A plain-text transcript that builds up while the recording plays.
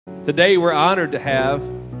Today we're honored to have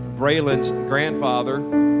Braylon's grandfather,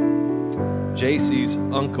 JC's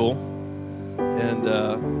uncle, and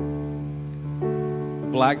the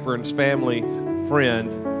Blackburn's family friend,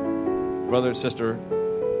 brother and sister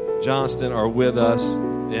Johnston, are with us.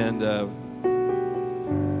 And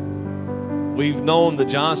we've known the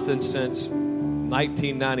Johnstons since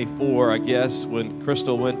 1994, I guess, when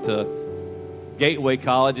Crystal went to Gateway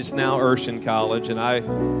College. It's now Urshan College,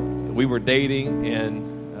 and we were dating, and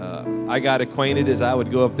I got acquainted as I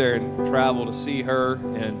would go up there and travel to see her,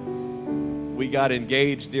 and we got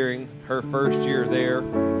engaged during her first year there.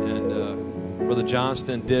 And Brother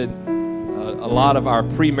Johnston did a lot of our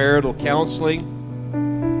premarital counseling,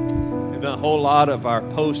 and then a whole lot of our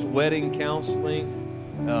post-wedding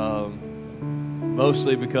counseling,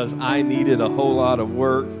 mostly because I needed a whole lot of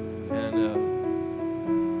work, and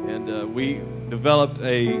we developed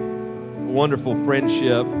a wonderful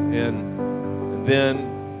friendship, and then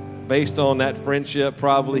based on that friendship,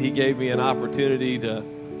 probably he gave me an opportunity to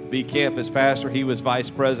be campus pastor. He was vice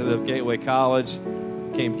president of Gateway College,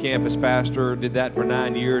 became campus pastor, did that for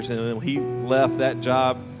 9 years, and then when he left that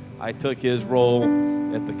job, I took his role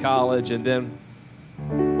at the college. And then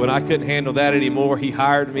when I couldn't handle that anymore, he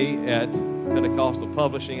hired me at Pentecostal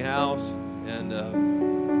Publishing House, and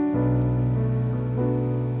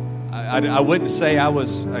I wouldn't say I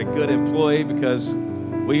was a good employee because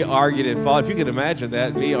we argued and fought. If you can imagine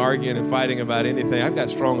that, me arguing and fighting about anything. I've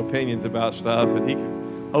got strong opinions about stuff,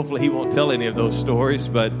 and hopefully he won't tell any of those stories.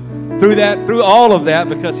 But through all of that,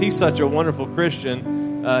 because he's such a wonderful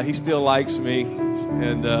Christian, he still likes me,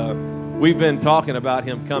 and we've been talking about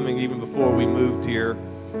him coming even before we moved here,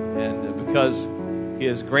 and because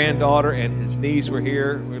his granddaughter and his niece were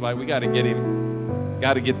here, we're like, we got to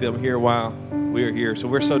get them here while we're here. So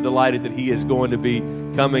we're so delighted that he is going to be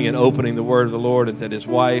coming and opening the word of the Lord, and that his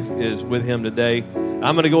wife is with him today.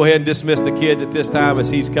 I'm going to go ahead and dismiss the kids at this time as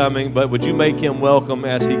he's coming, but would you make him welcome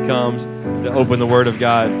as he comes to open the word of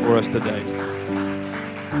God for us today?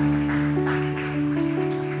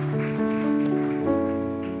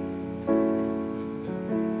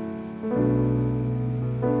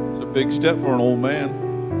 It's a big step for an old man.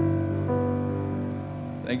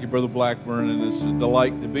 Thank you, Brother Blackburn, and it's a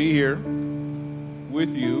delight to be here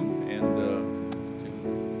with you and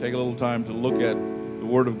to take a little time to look at the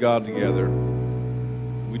Word of God together.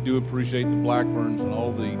 We do appreciate the Blackburns and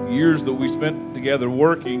all the years that we spent together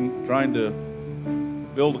working, trying to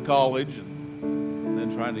build a college, and then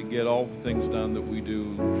trying to get all the things done that we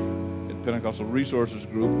do at Pentecostal Resources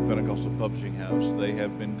Group and Pentecostal Publishing House. They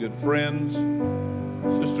have been good friends.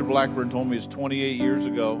 Sister Blackburn told me it's 28 years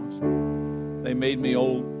ago. They made me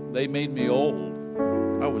old.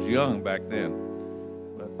 I was young back then.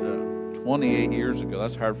 28 years ago.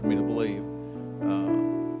 That's hard for me to believe.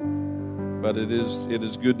 But it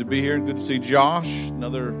is good to be here, and good to see Josh,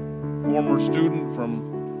 another former student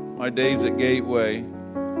from my days at Gateway.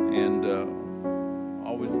 And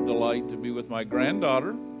always a delight to be with my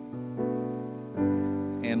granddaughter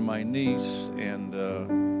and my niece. And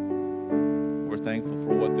we're thankful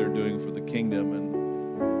for what they're doing for the kingdom. And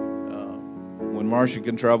when Marcia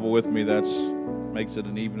can travel with me, that makes it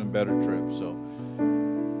an even better trip. So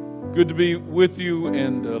good to be with you,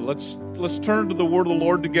 and let's turn to the Word of the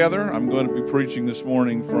Lord together. I'm going to be preaching this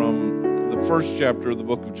morning from the first chapter of the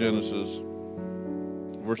book of Genesis,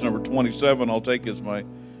 verse number 27. I'll take as my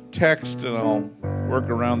text, and I'll work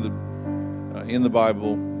around in the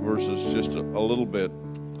Bible verses just a little bit.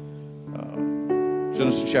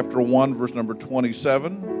 Genesis chapter 1, verse number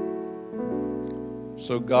 27.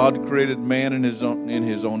 So God created man in his own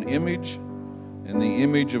image. In the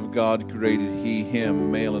image of God created he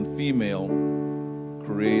him, male and female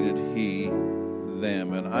created he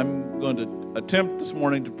them. And I'm going to attempt this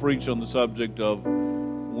morning to preach on the subject of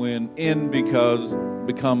when in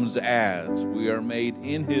becomes as. We are made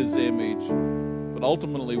in his image, but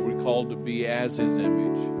ultimately we're called to be as his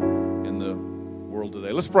image in the world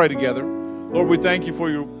today. Let's pray together. Lord, we thank you for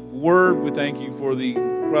your word. We thank you for the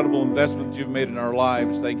incredible investment that you've made in our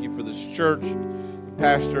lives. Thank you for this church,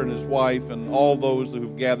 pastor and his wife, and all those who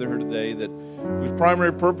have gathered here today, whose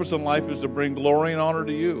primary purpose in life is to bring glory and honor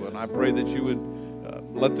to you. And I pray that you would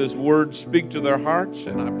let this word speak to their hearts,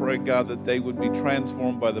 and I pray, God, that they would be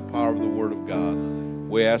transformed by the power of the word of God.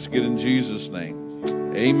 We ask it in Jesus' name.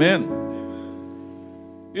 Amen.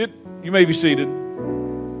 You may be seated.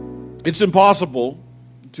 It's impossible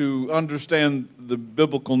to understand the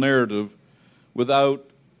biblical narrative without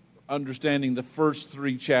understanding the first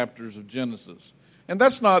 3 chapters of Genesis. And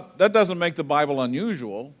that doesn't make the Bible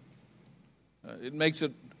unusual. It makes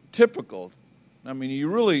it typical. I mean, you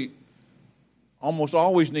really almost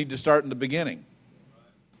always need to start in the beginning.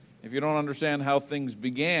 If you don't understand how things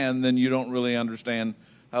began, then you don't really understand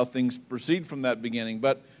how things proceed from that beginning.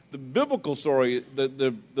 But the biblical story,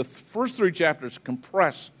 the first 3 chapters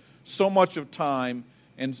compress so much of time,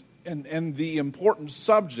 and the important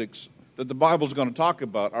subjects that the Bible is going to talk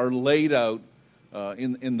about are laid out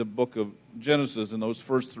in the book of Genesis, in those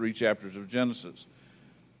first 3 chapters of Genesis.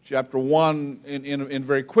 Chapter 1, in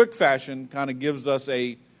very quick fashion, kind of gives us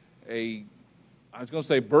I was going to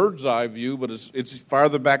say bird's eye view, but it's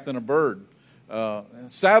farther back than a bird.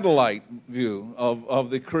 Satellite view of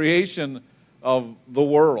the creation of the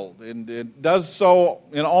world, and it does so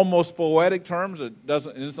in almost poetic terms.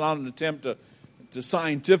 It's not an attempt to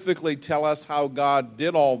scientifically tell us how God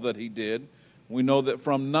did all that He did. We know that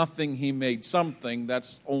from nothing He made something.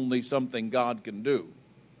 That's only something God can do.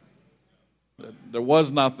 There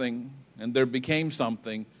was nothing, and there became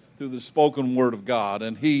something through the spoken word of God,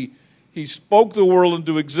 and He spoke the world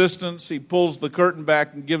into existence. He pulls the curtain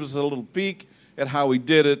back and gives us a little peek at how He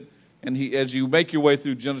did it. And as you make your way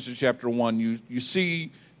through Genesis chapter 1, you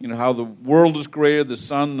see how the world is created, the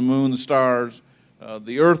sun, the moon, the stars,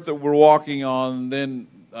 the earth that we're walking on, then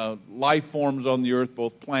life forms on the earth,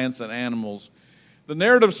 both plants and animals. The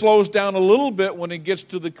narrative slows down a little bit when it gets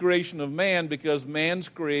to the creation of man, because man's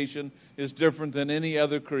creation is different than any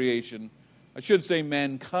other creation. I should say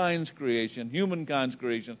mankind's creation, humankind's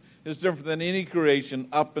creation, is different than any creation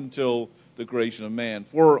up until the creation of man.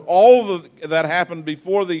 For all that happened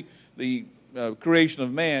before the creation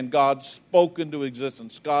of man, God spoke into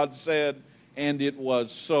existence. God said, and it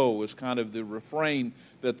was so, is kind of the refrain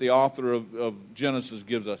that the author of Genesis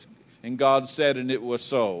gives us. And God said, and it was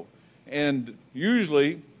so. And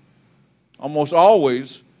usually, almost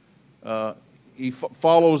always, he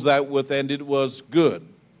follows that with, and it was good.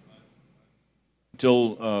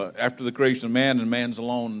 Until after the creation of man, and man's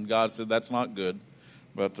alone, and God said, that's not good.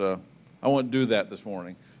 But I won't do that this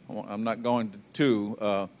morning. I'm not going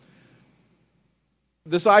to.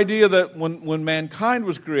 This idea that when mankind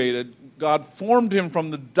was created, God formed him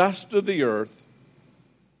from the dust of the earth.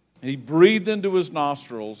 He breathed into his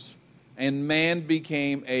nostrils, and man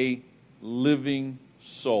became a living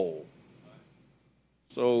soul.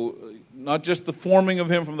 So not just the forming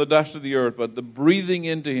of him from the dust of the earth, but the breathing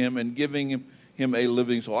into him and giving him a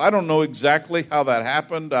living soul. I don't know exactly how that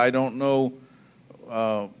happened. I don't know.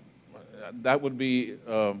 That would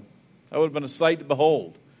have been a sight to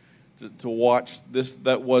behold, to watch this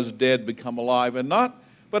that was dead become alive, and not.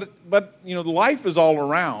 But life is all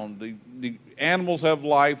around. The animals have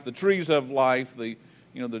life. The trees have life. The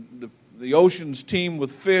oceans teem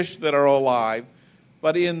with fish that are alive.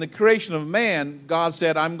 But in the creation of man, God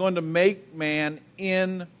said, I'm going to make man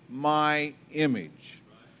in my image.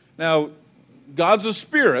 Now, God's a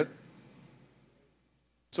spirit,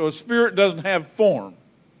 so a spirit doesn't have form.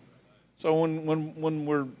 So when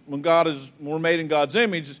we're made in God's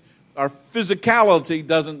image, our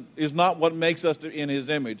physicality is not what makes us in His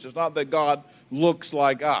image. It's not that God looks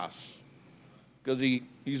like us, because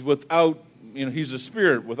He's without, He's a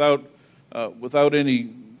spirit without any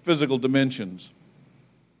physical dimensions.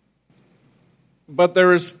 But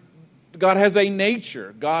God has a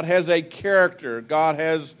nature. God has a character. God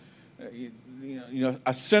has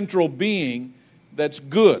a central being that's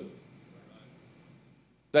good,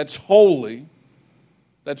 that's holy,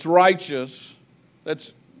 that's righteous,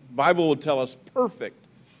 that's, Bible would tell us, perfect.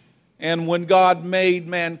 And when God made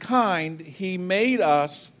mankind, He made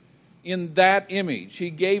us in that image. He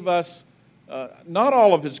gave us not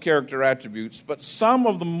all of His character attributes, but some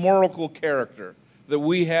of the moral character that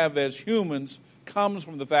we have as humans comes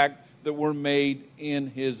from the fact that we're made in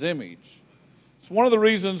His image. It's one of the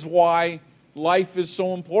reasons why life is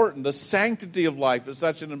so important. The sanctity of life is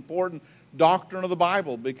such an important doctrine of the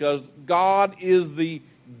Bible, because God is the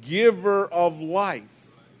giver of life.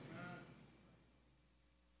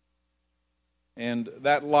 And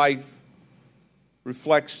that life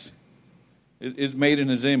is made in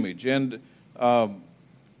His image. And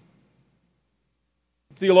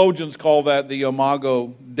theologians call that the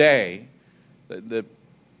imago Dei, the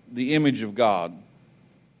image of God.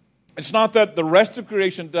 It's not that the rest of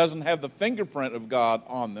creation doesn't have the fingerprint of God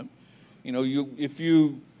on them. If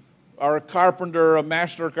you are a carpenter, a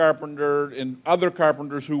master carpenter, and other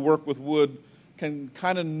carpenters who work with wood can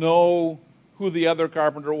kind of know who the other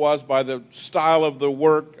carpenter was by the style of the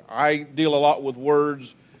work. I deal a lot with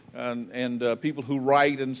words and people who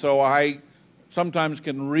write, and so I sometimes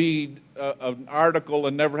can read an article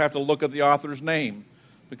and never have to look at the author's name,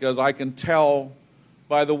 because I can tell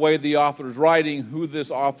by the way the author is writing who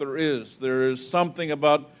this author is. There is something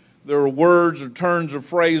about there are words or turns or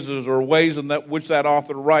phrases or ways in which that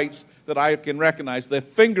author writes that I can recognize. The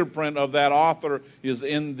fingerprint of that author is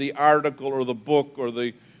in the article or the book or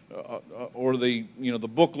the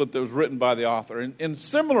booklet that was written by the author. In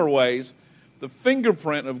similar ways, the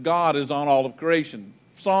fingerprint of God is on all of creation.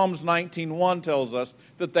 Psalms 19:1 tells us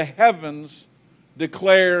that the heavens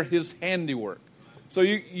declare his handiwork. So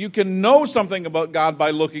you can know something about God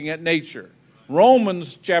by looking at nature.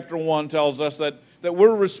 Romans chapter 1 tells us that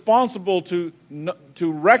we're responsible to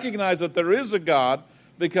recognize that there is a God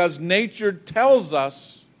because nature tells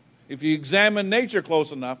us, if you examine nature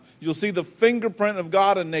close enough, you'll see the fingerprint of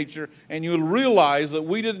God in nature, and you'll realize that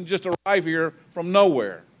we didn't just arrive here from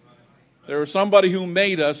nowhere. There was somebody who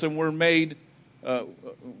made us, and we're made,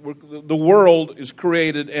 the world is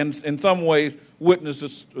created, and in some ways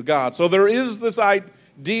witnesses to God. So there is this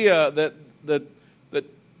idea that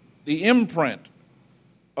the imprint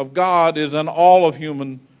of God is in all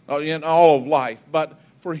of life. But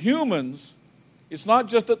for humans, it's not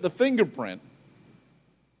just that the fingerprint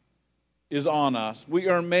is on us. We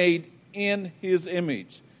are made in his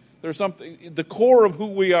image. There's something, the core of who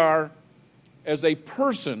we are as a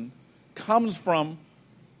person comes from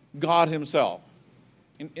God himself.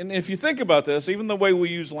 And if you think about this, even the way we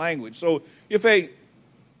use language. So if a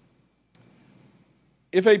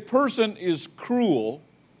person is cruel,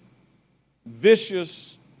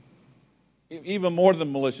 vicious, even more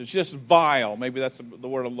than malicious, just vile, maybe that's the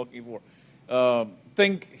word I'm looking for.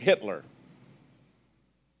 Think Hitler.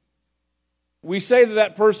 We say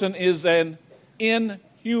that person is an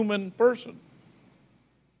inhuman person.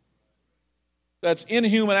 That's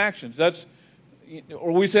inhuman actions.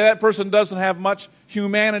 Or we say that person doesn't have much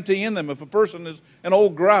humanity in them. If a person is an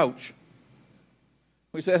old grouch,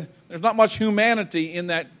 we say there's not much humanity in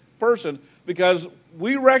that person because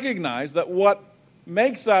we recognize that what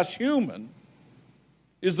makes us human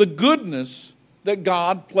is the goodness that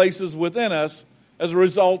God places within us as a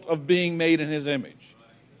result of being made in his image.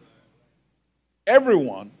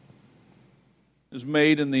 Everyone is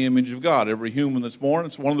made in the image of God. Every human that's born.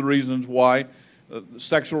 It's one of the reasons why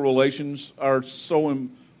sexual relations are so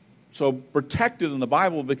protected in the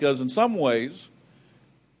Bible, because in some ways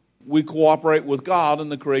we cooperate with God in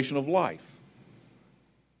the creation of life.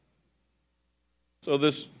 So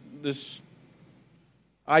this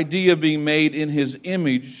idea of being made in his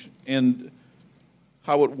image and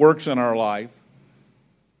how it works in our life,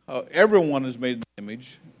 how everyone is made in the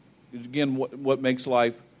image, is again what makes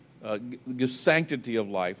life, gives sanctity of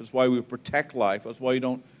life. That's why we protect life. That's why you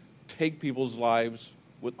don't take people's lives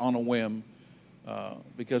on a whim,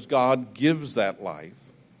 because God gives that life.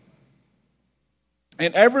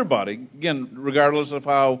 And everybody, again, regardless of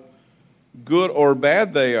how good or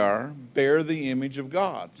bad they are, bear the image of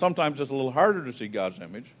God. Sometimes it's a little harder to see God's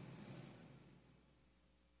image.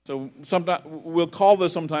 So sometimes we'll call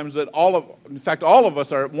this sometimes that all of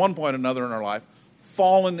us are at one point or another in our life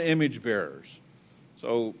fallen image bearers.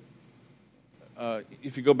 So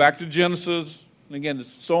if you go back to Genesis, and again,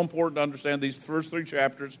 it's so important to understand these first 3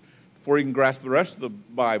 chapters before you can grasp the rest of the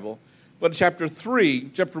Bible. But chapter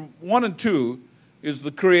 1 and 2 is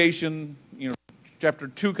the creation. Chapter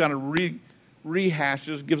 2 kind of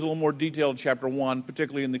rehashes, gives a little more detail in chapter 1,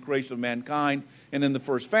 particularly in the creation of mankind and in the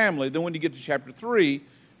first family. Then when you get to chapter 3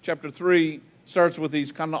 starts with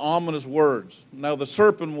these kind of ominous words. Now the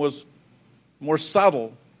serpent was more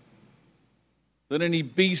subtle than any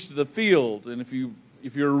beast of the field. And if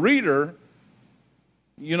you're a reader,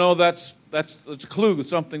 you know that's a clue that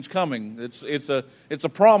something's coming. It's a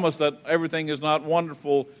promise that everything is not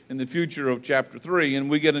wonderful in the future of chapter 3.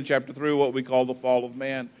 And we get in chapter 3 what we call the fall of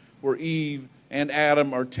man, where Eve and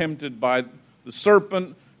Adam are tempted by the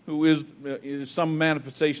serpent, who is some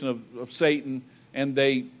manifestation of Satan, and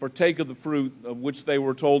they partake of the fruit of which they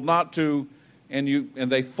were told not to, and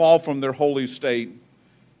they fall from their holy state.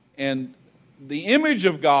 And the image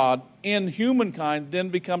of God in humankind then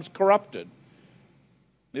becomes corrupted.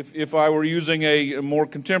 If I were using a more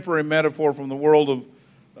contemporary metaphor from the world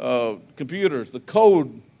of computers, the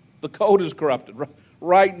code is corrupted.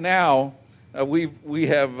 Right now, just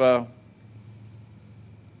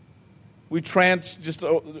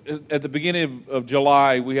at the beginning of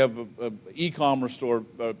July, we have an e-commerce store,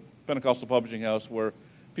 a Pentecostal publishing house, where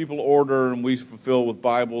people order and we fulfill with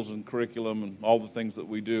Bibles and curriculum and all the things that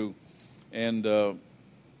we do. And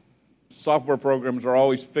software programs are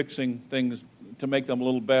always fixing things to make them a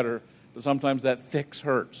little better, but sometimes that fix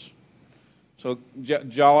hurts. So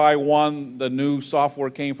July 1, the new software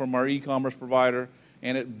came from our e-commerce provider,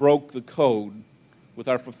 and it broke the code with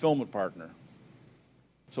our fulfillment partner.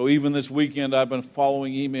 So even this weekend, I've been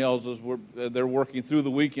following emails as they're working through the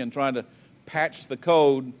weekend trying to patch the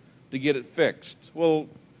code to get it fixed. Well,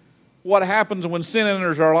 what happens when sin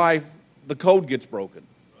enters our life? The code gets broken.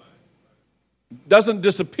 It doesn't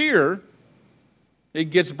disappear, it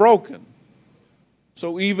gets broken.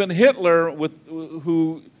 So even Hitler,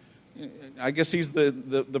 who I guess he's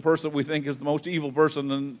the person that we think is the most evil person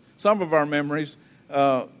in some of our memories,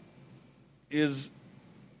 is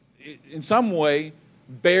in some way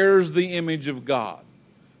bears the image of God.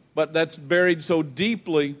 But that's buried so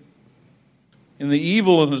deeply in the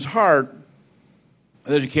evil in his heart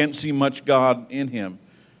that you can't see much God in him.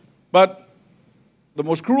 But the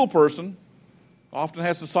most cruel person often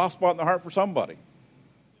has a soft spot in the heart for somebody.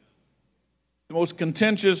 The most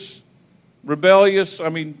contentious, rebellious, I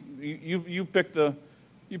mean, you pick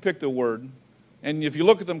the word, and if you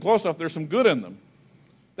look at them close enough, there's some good in them.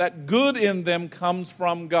 That good in them comes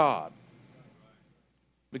from God,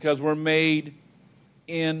 because we're made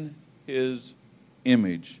in His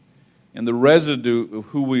image, and the residue of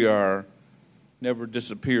who we are never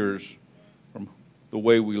disappears from the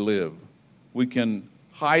way we live. We can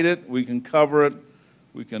hide it, we can cover it,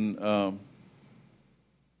 we can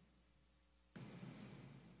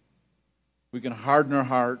harden our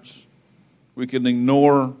hearts, we can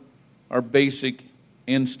ignore our basic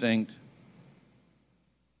instinct.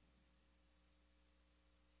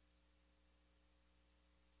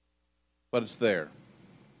 But it's there.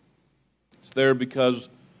 It's there because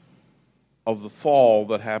of the fall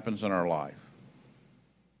that happens in our life.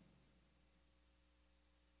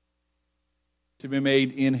 To be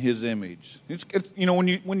made in His image. It's when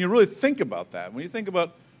you really think about that, when you think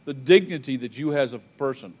about the dignity that you have as a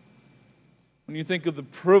person, when you think of the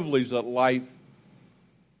privilege that life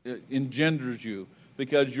engenders you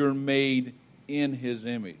because you're made in His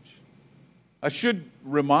image. I should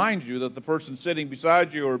remind you that the person sitting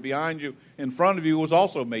beside you or behind you, in front of you, was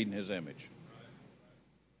also made in His image.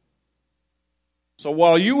 So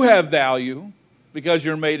while you have value because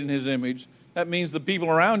you're made in His image, that means the people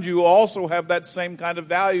around you also have that same kind of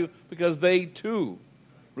value because they too,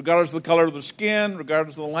 regardless of the color of their skin,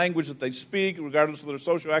 regardless of the language that they speak, regardless of their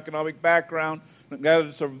socioeconomic background,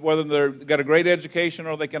 regardless of whether they've got a great education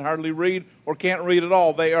or they can hardly read or can't read at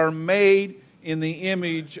all, they are made in the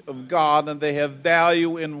image of God, and they have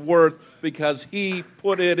value and worth because He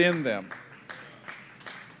put it in them,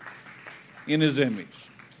 in His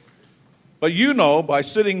image. But by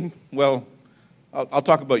sitting, I'll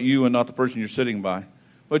talk about you and not the person you're sitting by,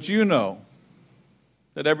 but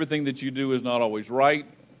that everything that you do is not always right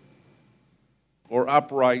or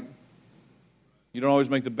upright. You don't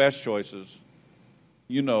always make the best choices.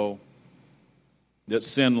 You know that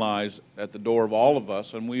sin lies at the door of all of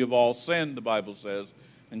us, and we have all sinned, the Bible says,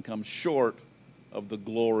 and come short of the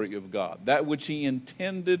glory of God. That which He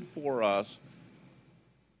intended for us,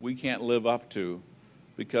 we can't live up to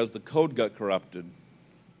because the code got corrupted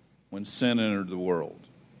when sin entered the world.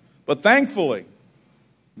 But thankfully,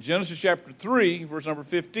 in Genesis chapter 3, verse number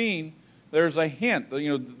 15, there's a hint.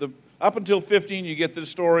 Up until 15, you get this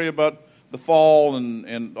story about the fall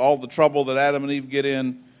and all the trouble that Adam and Eve get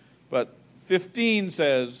in. But 15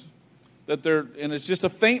 says that and it's just a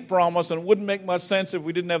faint promise, and it wouldn't make much sense if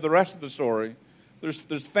we didn't have the rest of the story.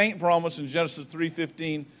 There's faint promise in Genesis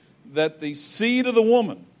 3:15 that the seed of the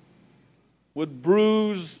woman would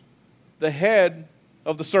bruise the head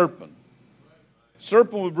of the serpent. The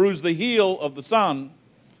serpent would bruise the heel of the son,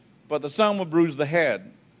 but the son would bruise the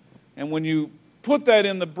head. And when you put that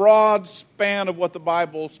in the broad span of what the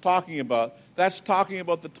Bible is talking about, that's talking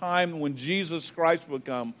about the time when Jesus Christ would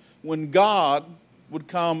come, when God would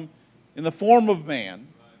come in the form of man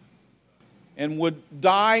and would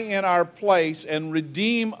die in our place and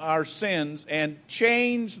redeem our sins and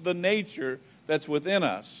change the nature that's within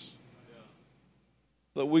us.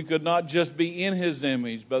 That we could not just be in His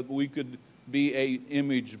image, but we could be an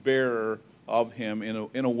image bearer of Him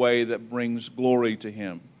in a way that brings glory to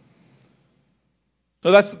Him. So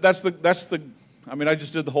I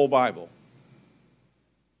just did the whole Bible.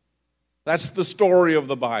 That's the story of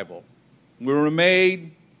the Bible. We were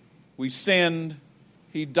made, we sinned,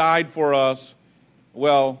 He died for us.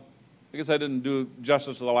 Well, I guess I didn't do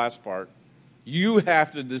justice to the last part. You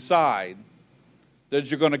have to decide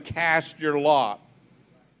that you're going to cast your lot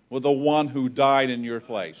with the one who died in your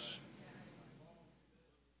place.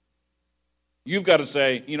 You've got to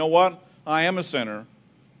say, you know what? I am a sinner.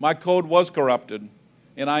 My code was corrupted,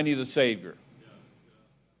 and I need a Savior.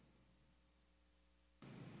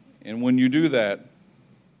 And when you do that,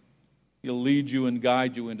 He'll lead you and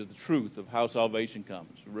guide you into the truth of how salvation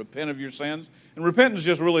comes. Repent of your sins. And repentance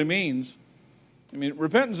just really means,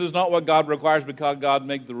 repentance is not what God requires because God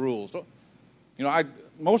made the rules.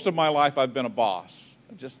 Most of my life I've been a boss.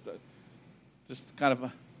 Just kind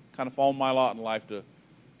kind of fallen my lot in life to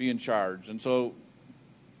be in charge. And so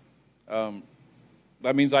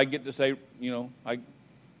that means I get to say, I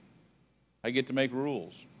get to make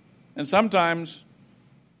rules. And sometimes,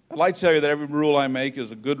 I'd like to tell you that every rule I make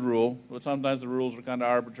is a good rule, but sometimes the rules are kind of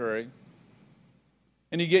arbitrary.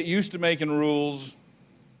 And you get used to making rules,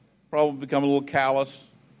 probably become a little callous.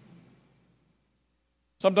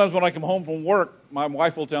 Sometimes when I come home from work, my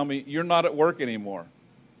wife will tell me, "You're not at work anymore."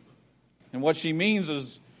 And what she means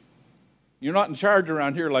is, you're not in charge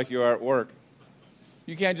around here like you are at work.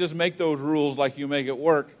 You can't just make those rules like you make at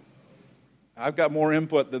work. I've got more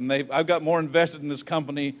input than I've got more invested in this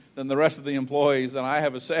company than the rest of the employees, and I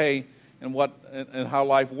have a say in and how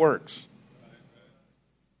life works.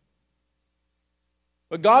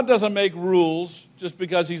 But God doesn't make rules just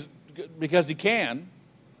because He can.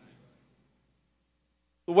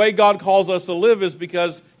 The way God calls us to live is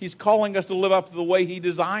because He's calling us to live up to the way He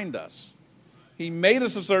designed us. He made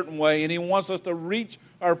us a certain way, and He wants us to reach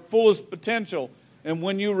our fullest potential. And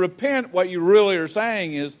when you repent, what you really are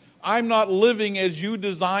saying is, I'm not living as you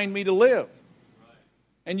designed me to live.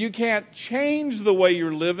 And you can't change the way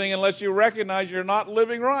you're living unless you recognize you're not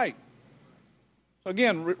living right. So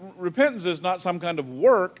again, repentance is not some kind of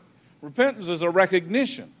work. Repentance is a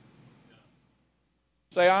recognition.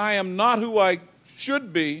 Say, I am not who I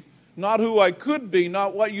should be, not who I could be,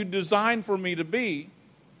 not what you designed for me to be,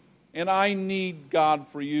 and I need, God,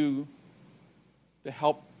 for you to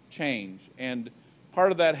help change. And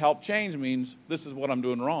part of that help change means this is what I'm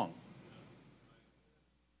doing wrong.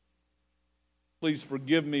 Please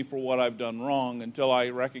forgive me for what I've done wrong until I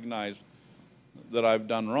recognize that I've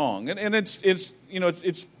done wrong. And it's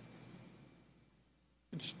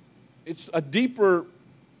a deeper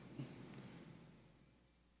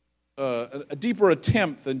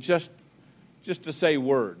attempt than just to say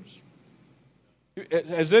words.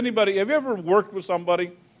 Have you ever worked with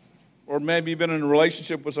somebody, or maybe been in a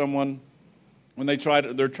relationship with someone when they're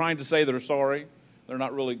trying to say they're sorry? They're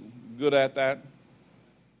not really good at that.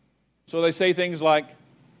 So they say things like,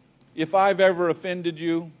 "If I've ever offended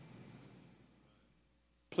you,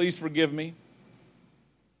 please forgive me."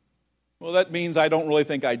 Well, that means I don't really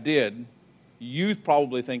think I did. You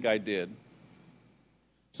probably think I did.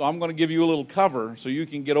 So I'm going to give you a little cover so you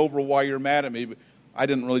can get over why you're mad at me. I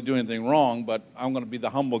didn't really do anything wrong, but I'm going to be the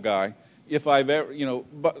humble guy. If I've ever,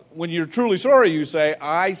 but when you're truly sorry, you say,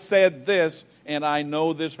 "I said this, and I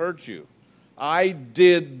know this hurt you. I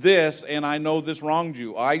did this, and I know this wronged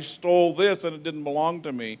you. I stole this, and it didn't belong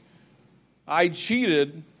to me. I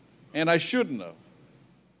cheated, and I shouldn't have."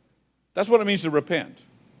 That's what it means to repent.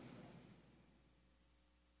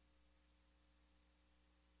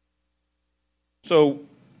 So,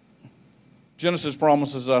 Genesis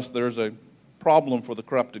promises us there's a problem for the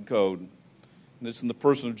corrupted code, and it's in the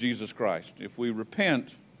person of Jesus Christ. If we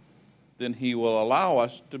repent, then He will allow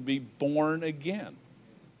us to be born again.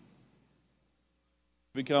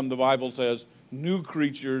 Become, the Bible says, new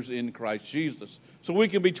creatures in Christ Jesus. So we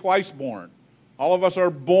can be twice born. All of us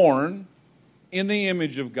are born in the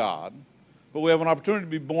image of God, but we have an opportunity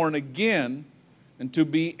to be born again and to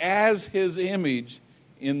be as His image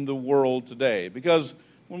in the world today. Because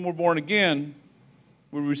when we're born again,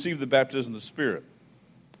 we receive the baptism of the Spirit.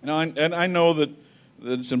 And I know that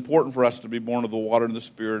it's important for us to be born of the water and the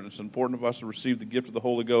Spirit. It's important for us to receive the gift of the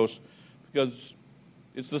Holy Ghost because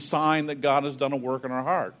it's the sign that God has done a work in our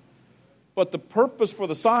heart. But the purpose for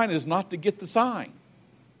the sign is not to get the sign.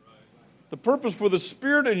 The purpose for the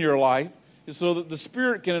Spirit in your life is so that the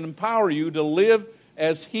Spirit can empower you to live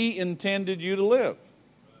as He intended you to live.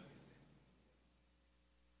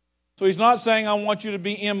 So He's not saying, "I want you to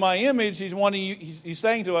be in my image." He's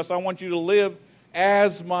saying to us, "I want you to live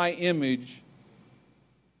as my image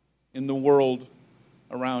in the world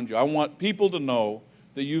around you. I want people to know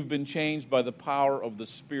that you've been changed by the power of the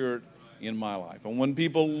Spirit in my life." And when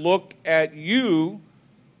people look at you,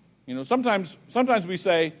 sometimes we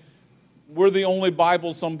say we're the only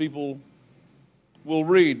Bible some people will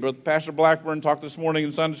read. But Pastor Blackburn talked this morning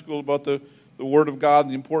in Sunday school about the Word of God,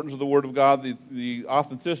 the importance of the Word of God, the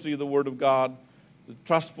authenticity of the Word of God, the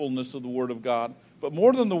trustfulness of the Word of God. But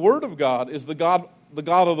more than the Word of God is the God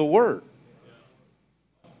of the Word.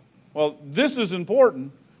 Well, this is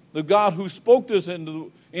important. The God who spoke this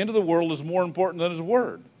into the world is more important than His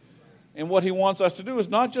Word. And what He wants us to do is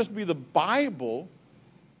not just be the Bible.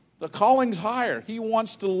 The calling's higher. He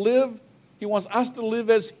wants us to live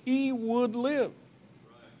as He would live.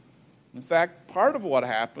 In fact, part of what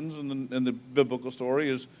happens in the biblical story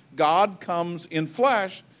is God comes in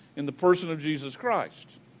flesh in the person of Jesus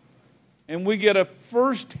Christ. And we get a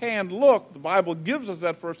first-hand look, the Bible gives us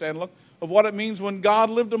that first-hand look, of what it means when God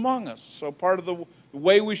lived among us. So part of the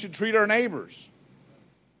way we should treat our neighbors.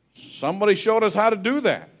 Somebody showed us how to do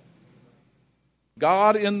that.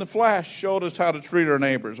 God in the flesh showed us how to treat our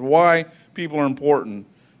neighbors, why people are important.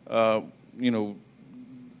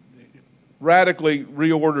 Radically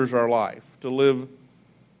reorders our life to live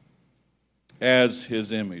as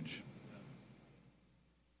His image.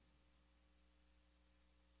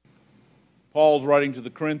 Paul's writing to the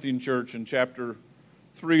Corinthian church in chapter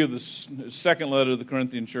 3 of the second letter to the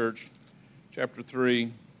Corinthian church, chapter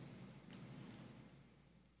 3.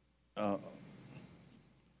 If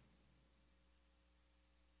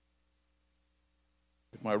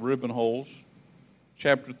my ribbon holds,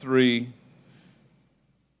 chapter 3,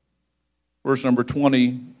 verse number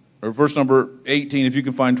 20, or verse number 18. If you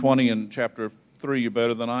can find 20 in chapter 3, you're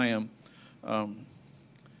better than I am.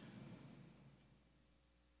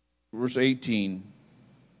 Verse 18,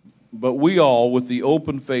 but we all, with the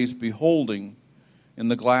open face, beholding in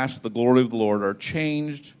the glass the glory of the Lord, are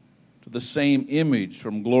changed to the same image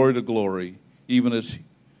from glory to glory, even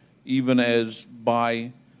as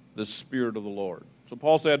by the Spirit of the Lord. So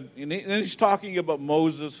Paul said, and he's talking about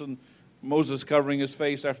Moses and Moses covering his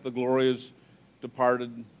face after the glory is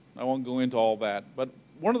departed. I won't go into all that. But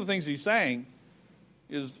one of the things he's saying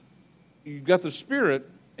is you've got the Spirit,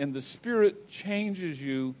 and the Spirit changes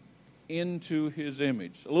you into His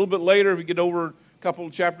image. A little bit later, if you get over a couple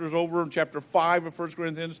of chapters over, in chapter 5 of 1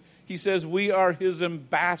 Corinthians, he says we are His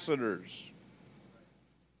ambassadors.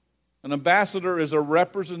 An ambassador is a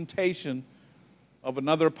representation of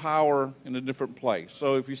another power in a different place.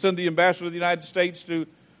 So if you send the ambassador of the United States to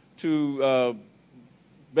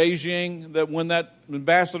Beijing, that when that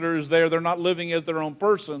ambassador is there, they're not living as their own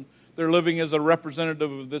person, they're living as a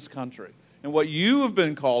representative of this country. And what you have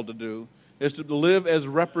been called to do is to live as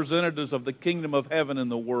representatives of the kingdom of heaven in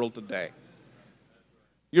the world today.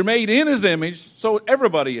 You're made in His image, so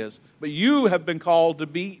everybody is. But you have been called to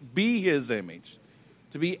be His image,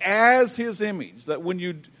 to be as His image. That when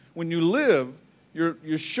you live,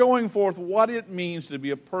 you're showing forth what it means to be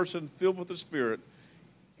a person filled with the Spirit.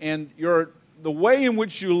 And the way in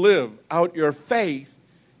which you live out your faith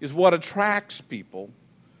is what attracts people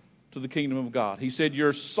to the kingdom of God. He said,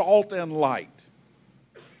 you're salt and light.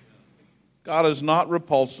 God is not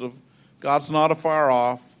repulsive. God's not afar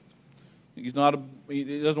off. He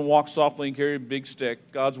doesn't walk softly and carry a big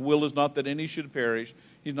stick. God's will is not that any should perish.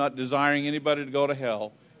 He's not desiring anybody to go to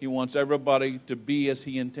hell. He wants everybody to be as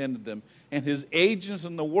He intended them. And His agents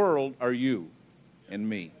in the world are you and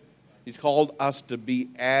me. He's called us to be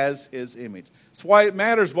as His image. That's why it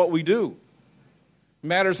matters what we do. It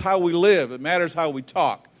matters how we live. It matters how we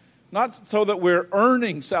talk. Not so that we're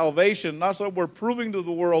earning salvation, not so that we're proving to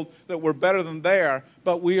the world that we're better than they are,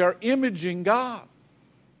 but we are imaging God.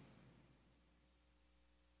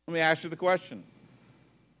 Let me ask you the question.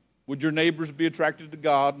 Would your neighbors be attracted to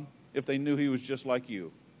God if they knew He was just like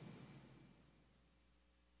you?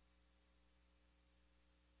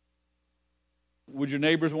 Would your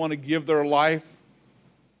neighbors want to give their life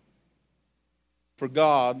for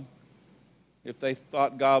God if they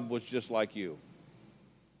thought God was just like you?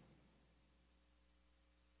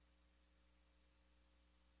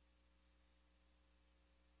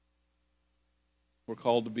 We're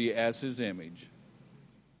called to be as His image,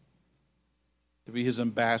 to be His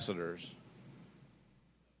ambassadors,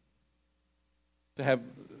 to have,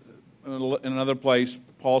 in another place,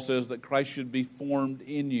 Paul says that Christ should be formed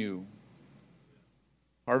in you.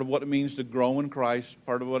 Part of what it means to grow in Christ,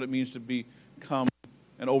 part of what it means to become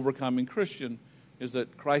an overcoming Christian is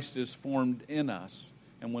that Christ is formed in us.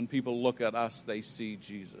 And when people look at us, they see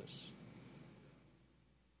Jesus.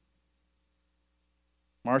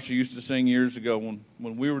 Marcia used to sing years ago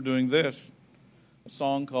when we were doing this, a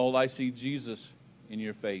song called I See Jesus in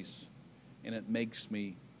Your Face, and it makes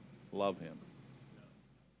me love Him.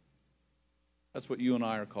 That's what you and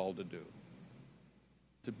I are called to do.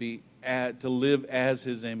 To live as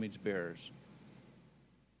His image bearers.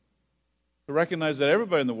 To recognize that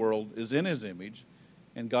everybody in the world is in His image,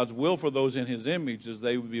 and God's will for those in His image is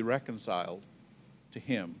they would be reconciled to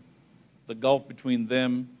Him. The gulf between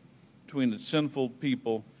them, between the sinful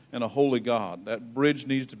people and a holy God, that bridge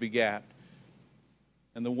needs to be gapped.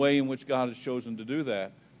 And the way in which God has chosen to do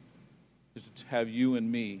that is to have you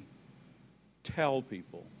and me tell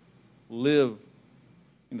people, live,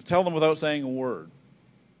 tell them without saying a word.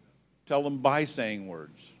 Tell them by saying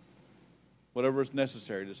words. Whatever is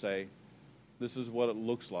necessary to say, this is what it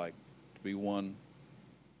looks like to be one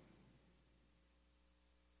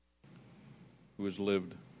who has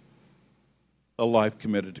lived a life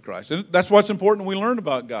committed to Christ. And that's what's important we learn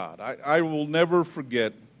about God. I will never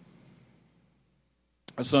forget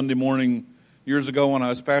a Sunday morning Years ago when I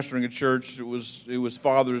was pastoring a church, it was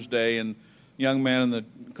Father's Day, and a young man in the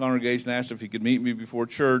congregation asked if he could meet me before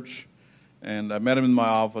church, and I met him in my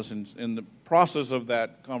office, and in the process of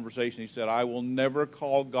that conversation, he said, "I will never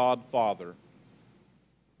call God Father,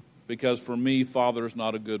 because for me, Father is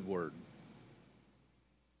not a good word."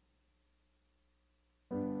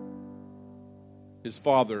 His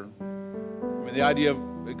Father, the idea of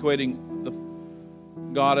equating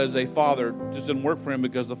God as a father just didn't work for him,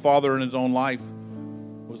 because the father in his own life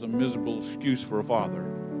was a miserable excuse for a father.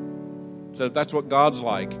 So if that's what God's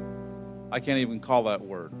like, I can't even call that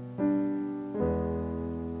word.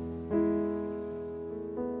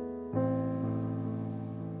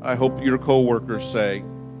 I hope your co-workers say,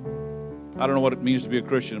 "I don't know what it means to be a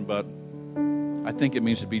Christian, but I think it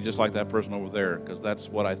means to be just like that person over there, because that's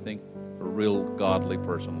what I think a real godly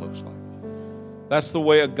person looks like." That's the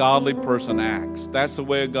way a godly person acts. That's the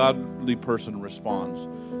way a godly person responds.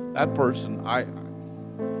 That person,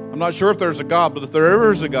 I'm not sure if there's a God, but if there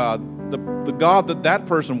ever is a God, the God that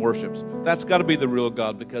person worships, that's got to be the real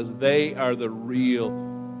God, because they are the real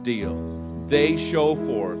deal. They show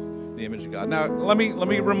forth the image of God. Now, let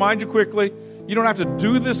me remind you quickly, you don't have to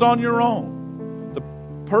do this on your own. The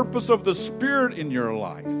purpose of the Spirit in your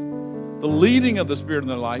life, the leading of the Spirit in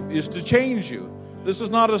their life, is to change you. This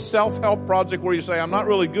is not a self-help project where you say, "I'm not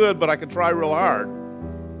really good, but I can try real hard."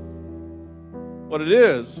 What it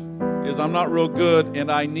is I'm not real good,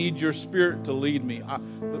 and I need your Spirit to lead me.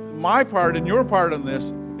 My part and your part in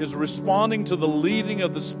this is responding to the leading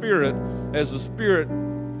of the Spirit as the Spirit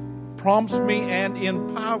prompts me and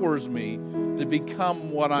empowers me to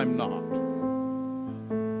become what I'm not.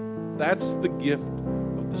 That's the gift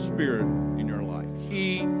of the Spirit in your life.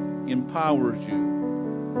 He empowers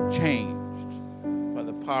you, changed by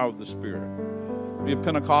the power of the Spirit. To be a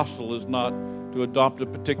Pentecostal is not to adopt a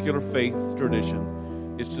particular faith tradition.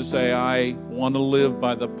 It's to say, I want to live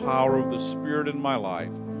by the power of the Spirit in my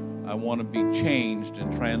life. I want to be changed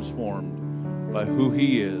and transformed by who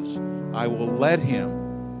He is. I will let Him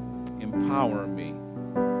empower me.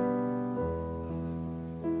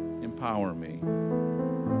 Empower me.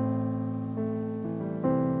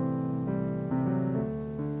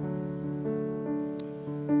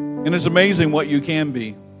 And it's amazing what you can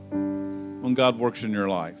be when God works in your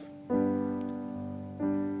life.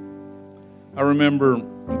 I remember,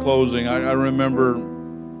 in closing, I remember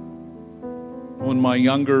when my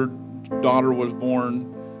younger daughter was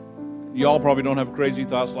born. Y'all probably don't have crazy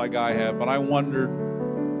thoughts like I have, but I wondered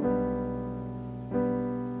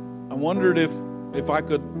if I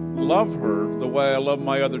could love her the way I love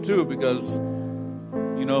my other two, because,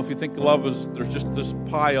 you know, if you think love is, there's just this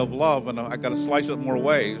pie of love, and I got to slice it more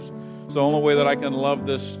ways. So the only way that I can love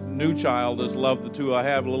this new child is love the two I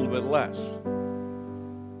have a little bit less.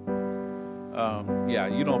 Yeah,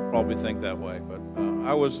 you don't probably think that way, but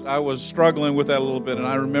I was struggling with that a little bit, and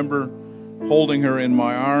I remember holding her in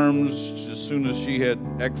my arms as soon as she had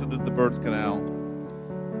exited the birth canal,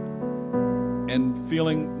 and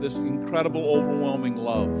feeling this incredible, overwhelming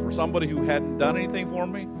love for somebody who hadn't done anything for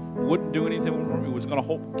me, wouldn't do anything for me, was going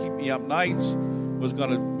to keep me up nights, was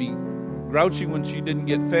going to be grouchy when she didn't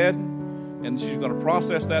get fed, and she's going to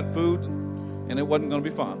process that food, and it wasn't going to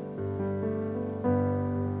be fun.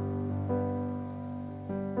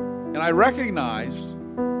 And I recognized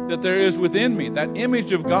that there is within me, that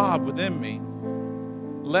image of God within me,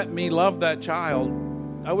 let me love that child.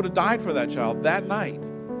 I would have died for that child that night,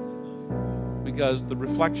 because the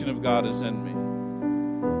reflection of God is in me.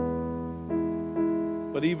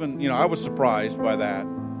 But even, I was surprised by that.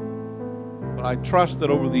 But I trust that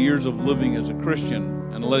over the years of living as a Christian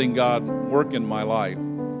and letting God work in my life,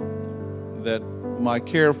 that my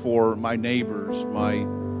care for my neighbors, my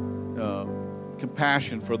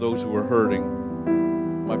compassion for those who are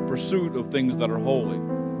hurting, my pursuit of things that are holy,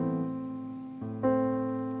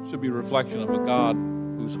 should be a reflection of a God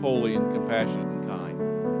who's holy and compassionate and kind.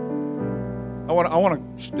 I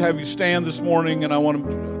want to have you stand this morning,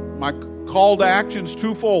 and my call to action is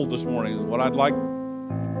twofold this morning. What I'd like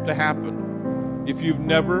to happen, if you've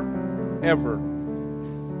never, ever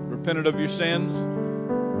repented of your sins,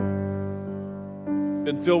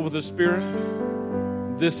 been filled with the Spirit,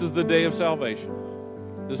 this is the day of salvation.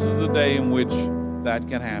 This is the day in which that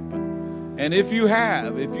can happen. And if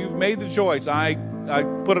you've made the choice, I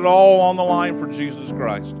put it all on the line for Jesus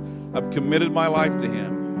Christ. I've committed my life to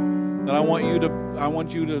Him. Then I want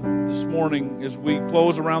you to this morning, as we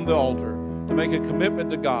close around the altar, to make a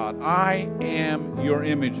commitment to God. I am your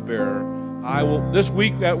image bearer. This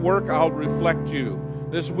week at work, I'll reflect you.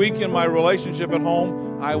 This week in my relationship at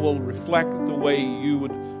home, I will reflect the way you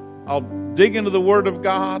would. I'll dig into the Word of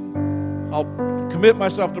God. I'll commit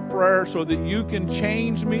myself to prayer so that you can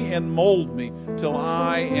change me and mold me till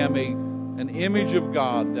I am an image of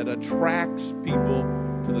God that attracts people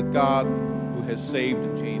to the God who has saved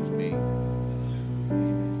and changed me.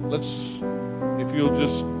 Let's, if you'll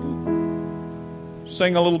just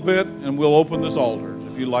sing a little bit, and we'll open this altar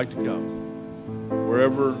if you'd like to come.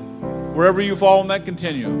 Wherever you fall in that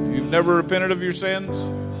continuum. If you've never repented of your sins,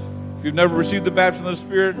 if you've never received the baptism of the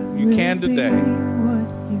Spirit, you can today.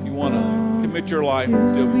 If you want to commit your life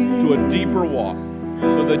to a deeper walk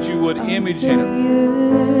so that you would image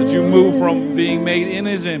Him, that you move from being made in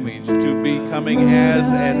His image to becoming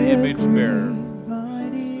as an image bearer.